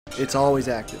It's always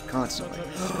active, constantly.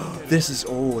 This is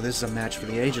a match for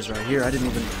the ages right here. I didn't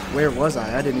even, where was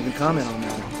I? I didn't even comment on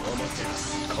that.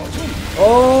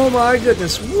 Oh my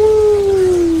goodness.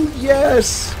 Woo!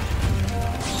 Yes!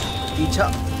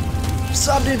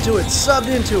 Subbed into it, subbed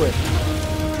into it.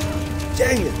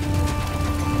 Dang it.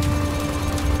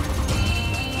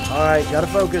 Alright, gotta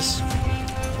focus.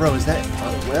 Bro, is that,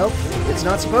 well, it's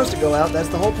not supposed to go out. That's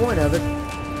the whole point of it.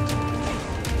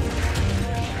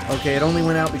 Okay, it only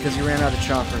went out because you ran out of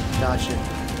chakra. Gotcha.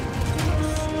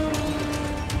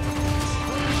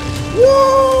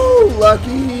 Woo!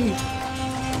 Lucky!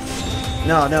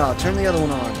 No, turn the other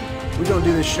one on. We're gonna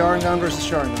do this Sharingan versus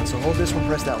Sharingan. So hold this one,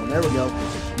 press that one. There we go.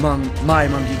 My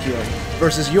Mangekyo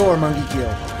versus your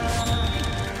Mangekyo.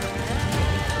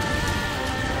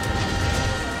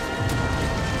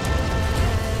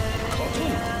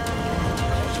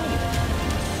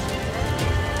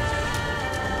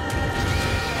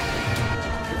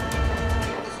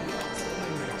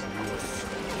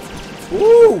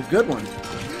 Ooh, good one.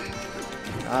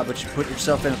 Ah, but you put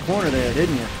yourself in a corner there,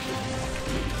 didn't you?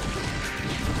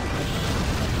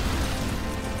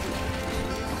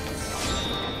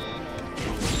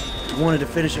 Wanted to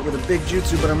finish it with a big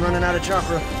jutsu, but I'm running out of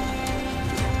chakra.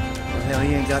 Well, hell,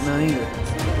 he ain't got none either.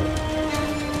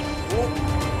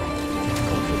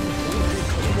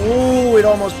 Ooh, it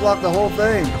almost blocked the whole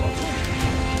thing.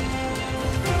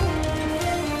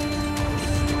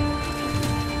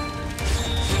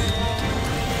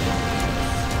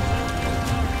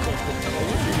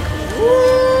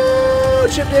 Ooh,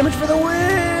 chip damage for the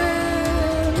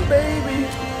win, baby.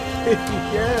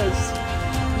 Yes.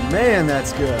 Man,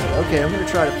 that's good. Okay, I'm going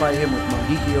to try to fight him with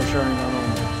Mangekyo Sharingan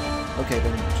on. Okay,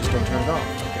 then just don't turn it off.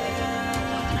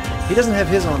 Okay. He doesn't have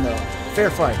his on, though. Fair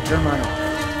fight. Turn mine off.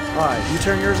 Alright, you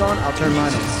turn yours on, I'll turn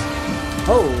mine off.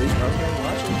 Holy. Okay,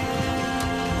 watch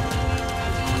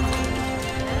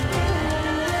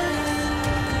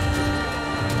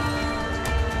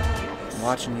it. I'm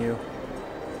watching you.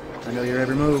 I know your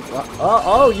every move.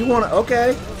 Oh, you want to...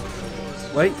 Okay.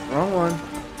 Wait, wrong one.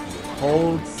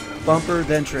 Hold... Bumper,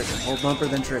 then trigger. Hold bumper,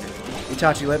 then trigger.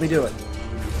 Itachi, let me do it.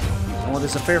 I want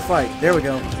this a fair fight. There we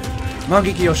go.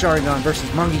 Mangekyo Sharingan versus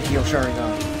Mangekyo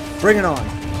Sharingan. Bring it on.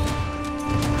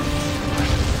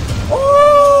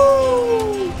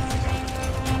 Oh!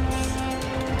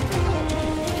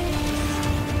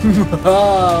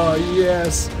 Oh,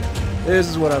 yes. This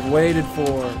is what I've waited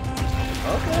for.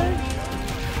 Okay.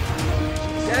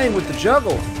 Dang, with the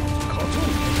juggle.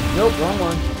 Nope, wrong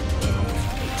one.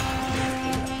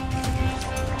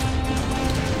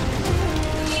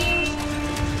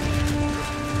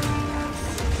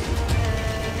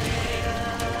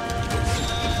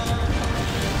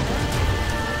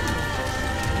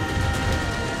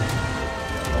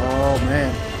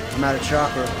 I'm out of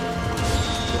chakra.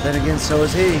 But then again, so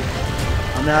is he.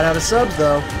 I'm not out of subs,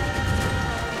 though.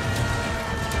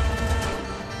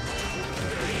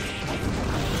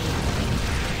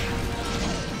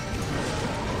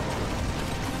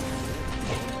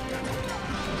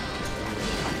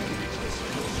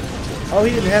 Oh,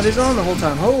 he didn't have his on the whole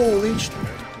time. Holy sh...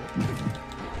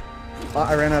 Oh,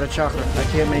 I ran out of chakra. I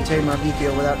can't maintain my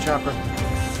Mangekyo without chakra.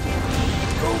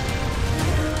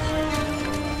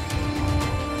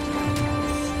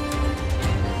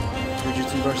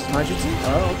 Versus my jutsu?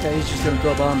 Oh, okay, he's just gonna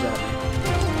throw bombs at me.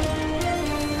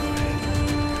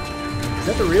 Is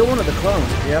that the real one or the clone?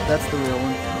 Yep, that's the real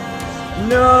one.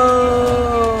 No!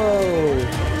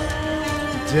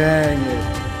 Dang it.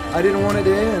 I didn't want it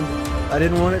to end. I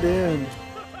didn't want it to end.